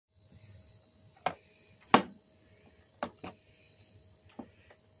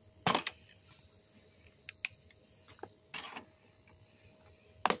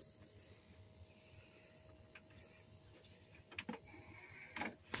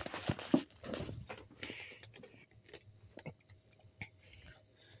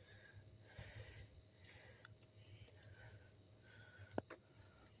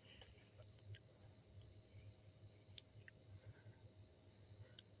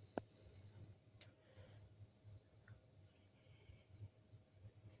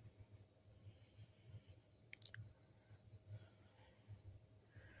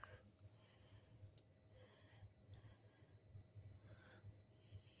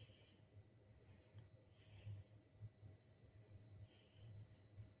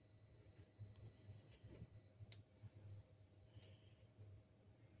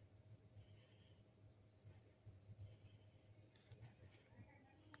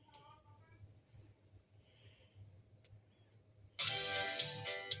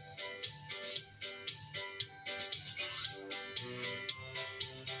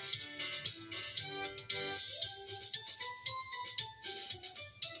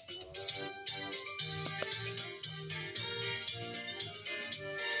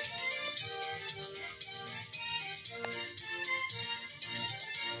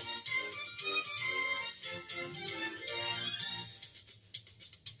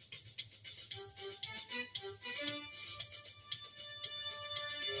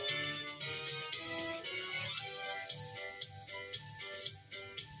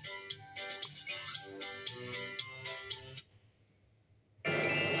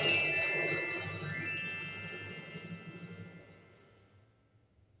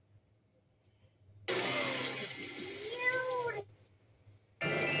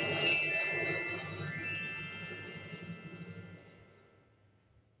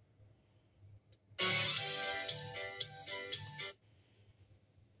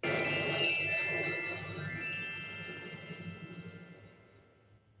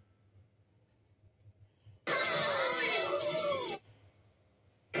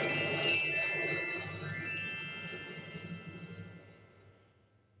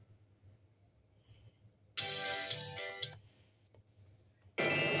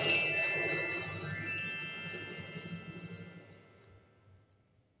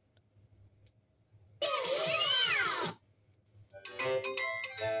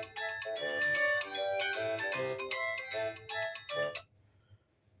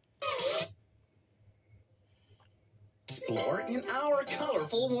in our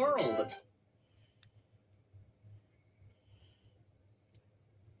colorful world.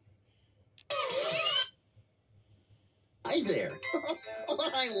 Hi there.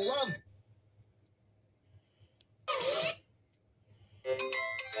 I love...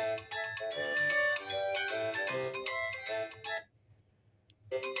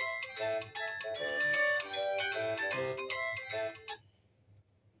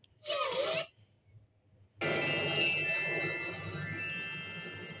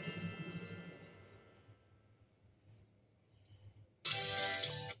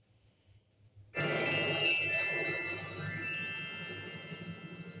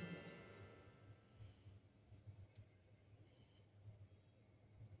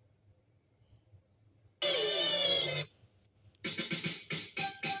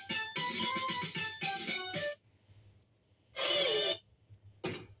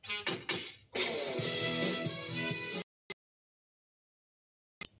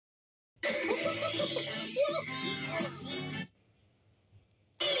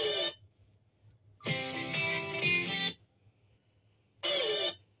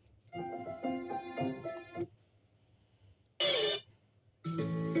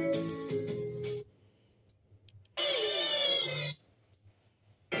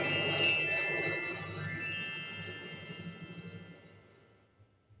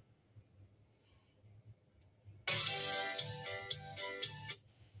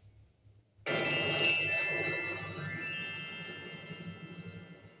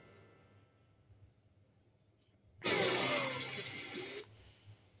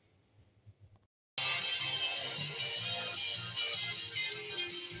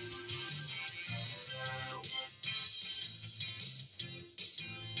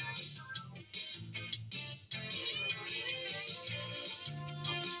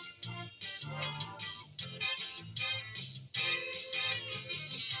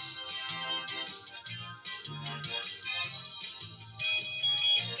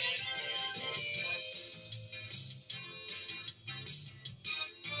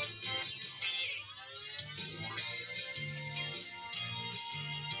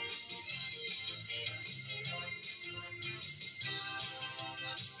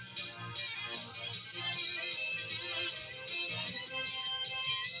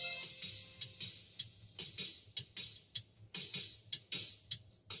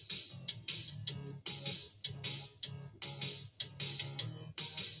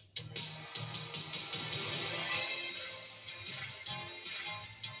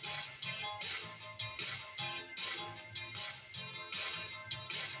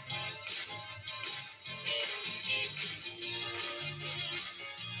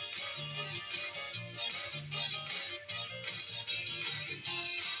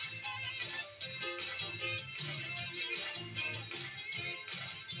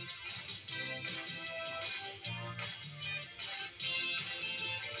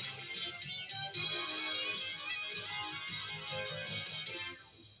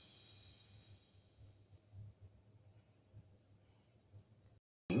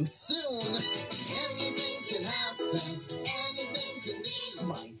 Soon, anything can happen, anything can be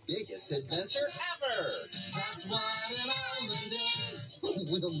my biggest adventure ever. That's what an island is.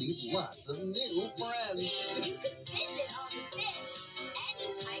 We'll meet lots of new friends. You could visit all the fish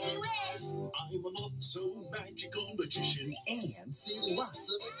anytime you wish. I'm a not-so-magical magician. And see lots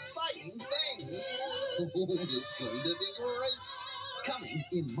of exciting things. It's going to be great. Coming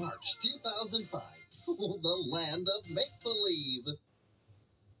in March 2005, the land of make-believe.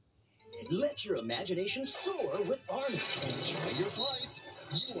 Let your imagination soar with Barney. Enjoy your flight.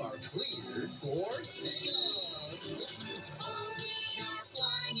 You are cleared for takeoff. Oh, we are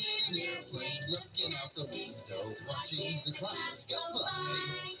flying in an airplane, looking out the window, watching the clouds go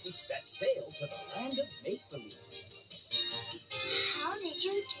by. Set sail to the land of make-believe. How did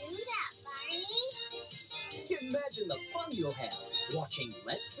you do that, Barney? Imagine the fun you'll have watching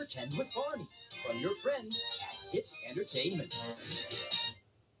Let's Pretend with Barney from your friends at Hit Entertainment.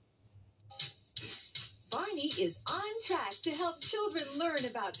 Barney is on track to help children learn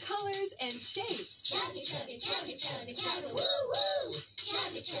about colors and shapes. Chugga, chugga, chugga, chugga, chugga, woo, woo.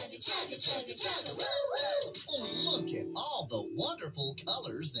 Chugga, chugga, chugga, chugga, chugga, woo, woo. Oh, look at all the wonderful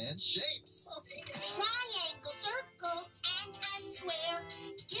colors and shapes. Triangle, circle, and a square.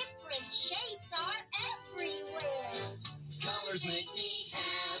 Different shapes are everywhere. Colors make me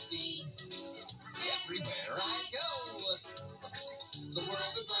happy everywhere I go. The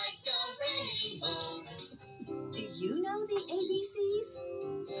world is like a rainbow. Do you know the ABCs?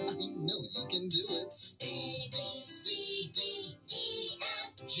 I know you can do it. A, B, C, D, E,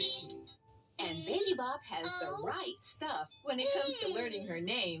 F, G. And Baby Bop has the right stuff when it comes to learning her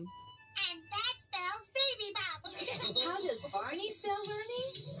name. And that spells Baby Bop. How does Barney spell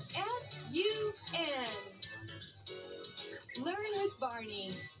learning? F-U-N. Learn with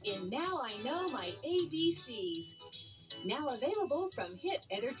Barney in Now I Know My ABCs. Now available from Hit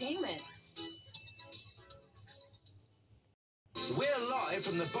Entertainment. We're live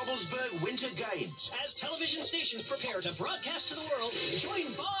from the Bobblesburg Winter Games. As television stations prepare to broadcast to the world,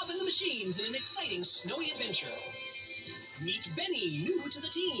 join Bob and the Machines in an exciting snowy adventure. Meet Benny, new to the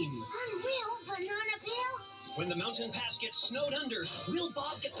team. Unreal banana peel. When the mountain pass gets snowed under, will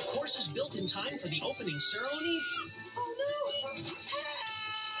Bob get the courses built in time for the opening ceremony? Oh no! Help!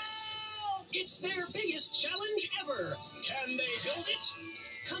 It's their biggest challenge ever. Can they build it?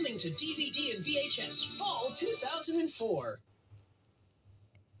 Coming to DVD and VHS, fall 2004.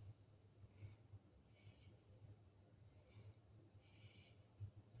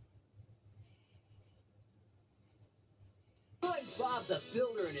 Join Bob the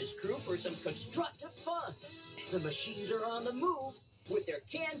Builder and his crew for some constructive fun. The machines are on the move with their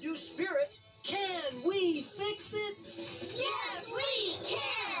can-do spirit. Can we fix it? Yes, we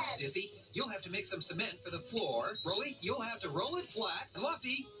can. Dizzy, you'll have to make some cement for the floor. Rolly, you'll have to roll it flat. And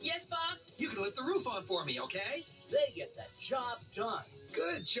Lofty, Yes, Bob? you can lift the roof on for me, okay? They get the job done.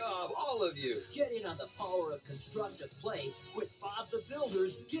 Good job, all of you. Get in on the power of constructive play with Bob the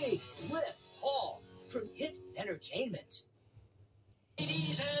Builder's Dig, Lift, Haul from Hit Entertainment.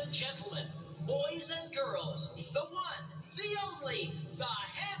 Ladies and gentlemen, boys and girls, the one, the only, the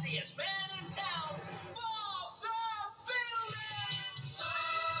handiest man in town, Bob the Builder!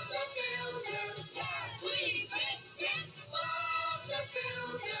 Bob the Builder, can we fix it? Bob the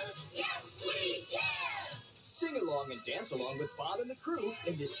Builder, yes we can. Sing along and dance along with Bob and the crew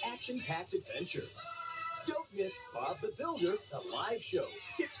in this action-packed adventure. Don't miss Bob the Builder, the live show.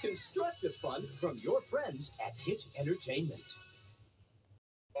 It's constructive fun from your friends at Hit Entertainment.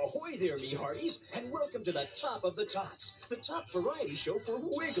 Ahoy there, me hearties, and welcome to the top of the Tots, the top variety show for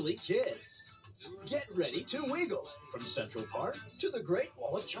wiggly kids. Get ready to wiggle from Central Park to the Great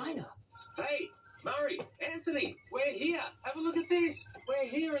Wall of China. Hey, Murray, Anthony, we're here. Have a look at this. We're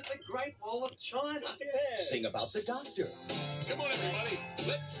here at the Great Wall of China. Yeah. Sing about the doctor. Come on, everybody.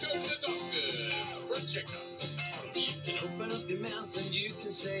 Let's go to the doctors for a checkup. You can open up your mouth and you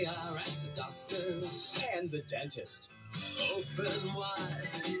can say, all right, the doctors. And the dentist. Open wide,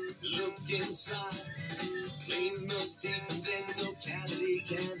 look inside, clean those teeth and then no cavity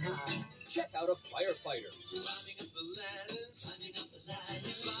can hide. Check out a firefighter. Climbing up the ladders, sliding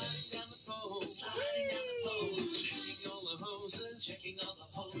down the pole, checking all the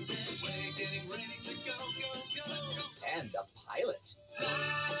hoses, we're getting ready to go. Let's go. And a pilot.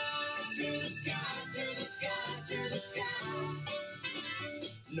 Fly through the sky.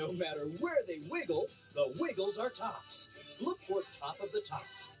 No matter where they wiggle, the wiggles are tops. Look for Top of the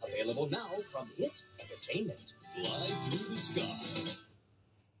Tots, available now from Hit Entertainment. Fly through the sky.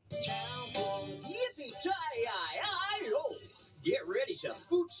 Yippee-ki-yi-yi-oh! Get ready to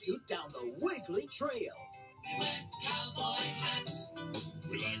boot scoot down the Wiggly Trail. We wear cowboy hats.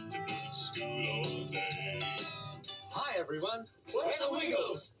 We like to boot scoot all day. Hi, everyone. We're the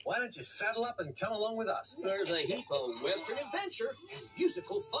Wiggles. Why don't you saddle up and come along with us? There's a heap of Western adventure and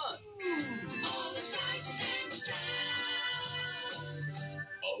musical fun. All the sights and sounds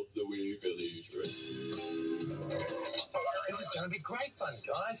Of the Wiggly Trail. This is going to be great fun,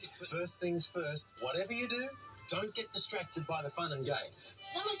 guys. First things first, whatever you do, don't get distracted by the fun and games.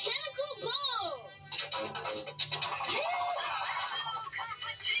 The mechanical ball.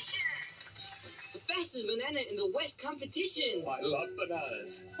 The fastest banana in the West competition. I love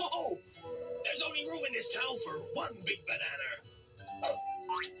bananas. Whoa! There's only room in this town for one big banana.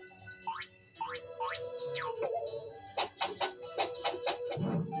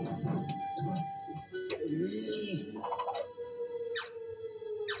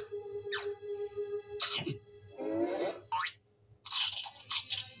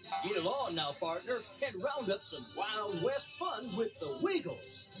 Get along now, partner, and round up some Wild West fun with the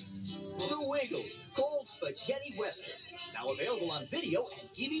Wiggles. The Wiggles, cold spaghetti western. Now available on video and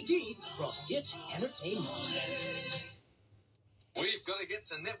DVD from Hit Entertainment. We've got to get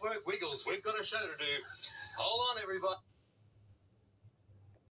to Network Wiggles. We've got a show to do. Hold on, everybody.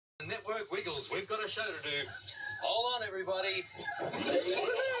 Network Wiggles. We've got a show to do. Hold on, everybody.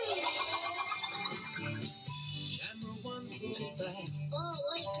 Camera 1, pull back. Oh,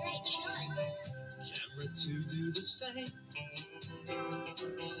 what a great shot. Camera 2, do the same.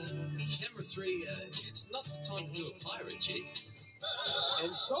 Camera 3, it's not the time to do a pirate jig.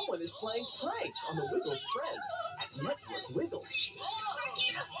 And someone is playing pranks on the Wiggles friends at Network Wiggles.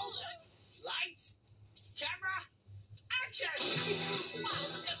 Lights, camera, chest!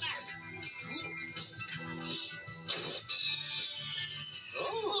 Look at that!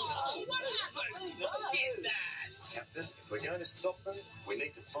 Oh, what happened? Who did that? Captain, if we're going to stop them, we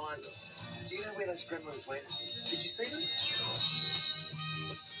need to find them. Do you know where those gremlins went? Did you see them?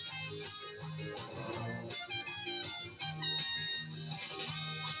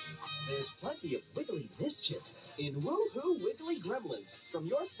 There's plenty of wiggly mischief in Woo-Hoo Wiggly Gremlins from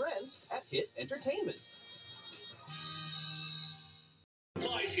your friends at Hit Entertainment.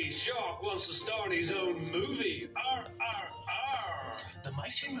 Mighty Shark wants to star in his own movie. Arr, arr, arr. The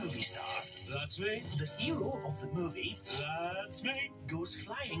mighty movie star. That's me. The hero of the movie. That's me. Goes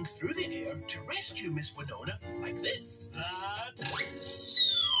flying through the air to rescue Miss Winona like this. That's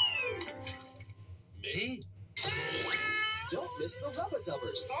me. Don't miss the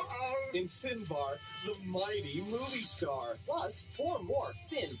Rubbadubbers in Finbar, the mighty movie star. Plus, 4 more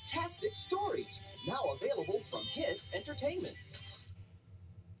fantastic stories, now available from Hit Entertainment.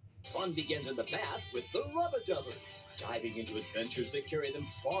 Fun begins in the bath with the Rubbadubbers, diving into adventures that carry them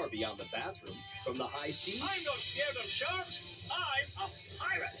far beyond the bathroom. From the high seas, I'm not scared of sharks. I'm a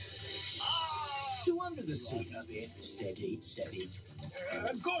pirate. Ah! to under the sea. A bit. Steady, steady.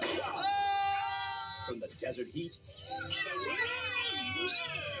 Good job. From the desert heat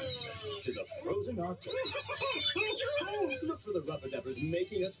to the frozen Arctic. Look for the Rubbadubbers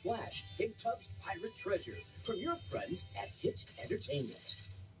making a splash in Tubb's Pirate Treasure from your friends at Hit Entertainment.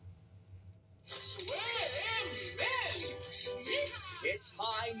 Swim in! It's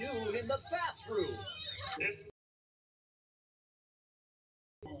high noon in the bathroom.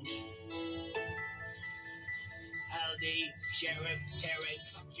 Howdy, Sheriff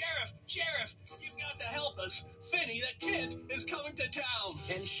Terrence. Sheriff, you've got to help us. Finny, the kid, is coming to town.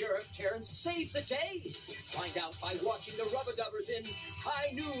 Can Sheriff Terrence save the day? Find out by watching the Rubbadubbers in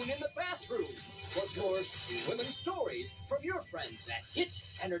High Noon in the Bathroom. Plus more swimming stories from your friends at Hit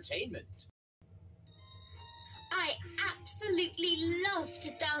Entertainment. I absolutely love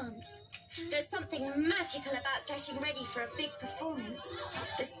to dance. There's something magical about getting ready for a big performance.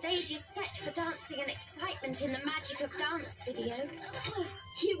 The stage is set for dancing and excitement in the Magic of Dance video.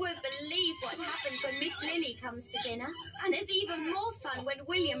 You won't believe what happens when Miss Lily comes to dinner. And there's even more fun when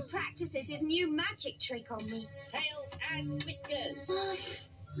William practices his new magic trick on me. Tails and whiskers.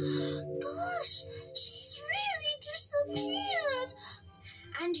 Gosh, she's really disappeared.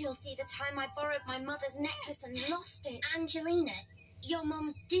 And you'll see the time I borrowed my mother's necklace and lost it. Angelina, your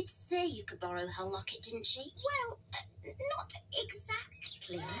mum did say you could borrow her locket, didn't she? Well, not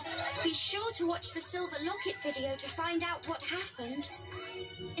exactly. Be sure to watch the Silver Locket video to find out what happened.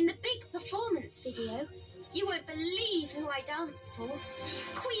 In the big performance video, you won't believe who I danced for.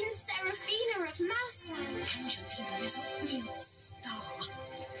 Queen Seraphina of Mouseland. Angelina is a real star.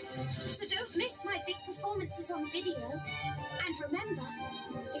 So don't miss my big performances on video. And remember,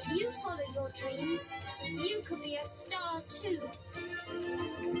 if you follow your dreams, you could be a star too.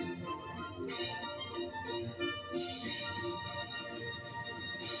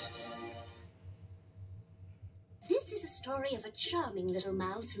 This is a story of a charming little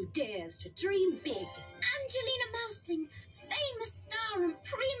mouse who dares to dream big. Angelina Mouseling, famous star and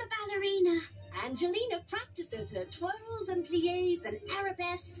prima ballerina. Angelina practices her twirls and plies and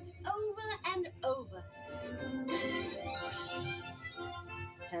arabesques over and over.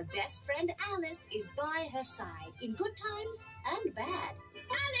 Her best friend Alice is by her side in good times and bad.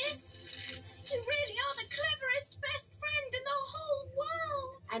 Alice, you really are the cleverest best friend in the whole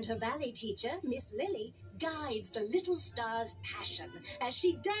world. And her ballet teacher, Miss Lily, guides the little star's passion as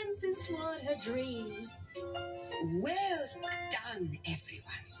she dances toward her dreams. Well done,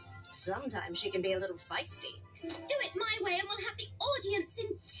 everyone. Sometimes she can be a little feisty. Do it my way and we'll have the audience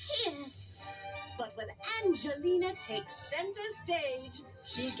in tears. But when Angelina takes center stage,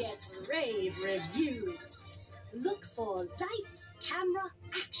 she gets rave reviews. Look for Lights, Camera,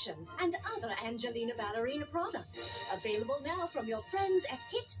 Action and other Angelina Ballerina products. Available now from your friends at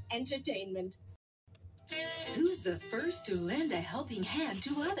Hit Entertainment. Who's the first to lend a helping hand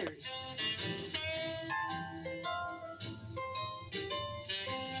to others?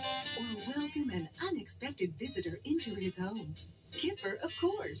 Or welcome an unexpected visitor into his home? Kipper, of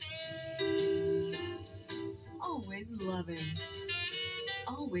course. Always loving.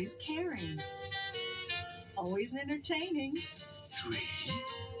 Always caring. Always entertaining. 3,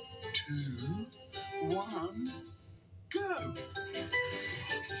 2, 1, go!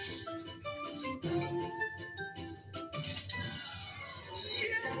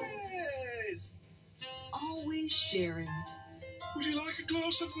 Yes! Always sharing. Would you like a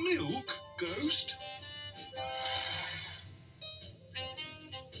glass of milk, Ghost?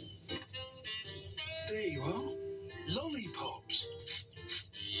 There you are. Lollipop.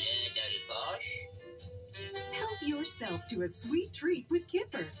 yourself to a sweet treat with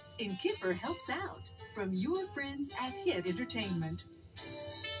Kipper in Kipper Helps Out from your friends at Hit Entertainment.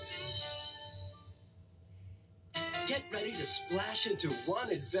 Get ready to splash into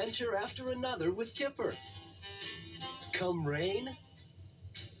one adventure after another with Kipper. Come rain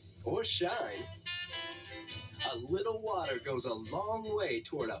or shine, a little water goes a long way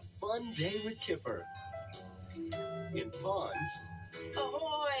toward a fun day with Kipper. In ponds.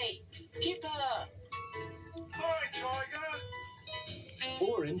 Ahoy! Kipper! Hi, Tiger!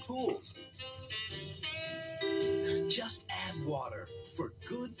 Or in pools. Just add water for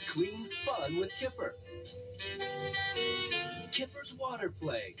good, clean fun with Kipper. Kipper's Water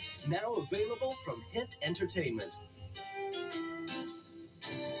Play, now available from Hit Entertainment.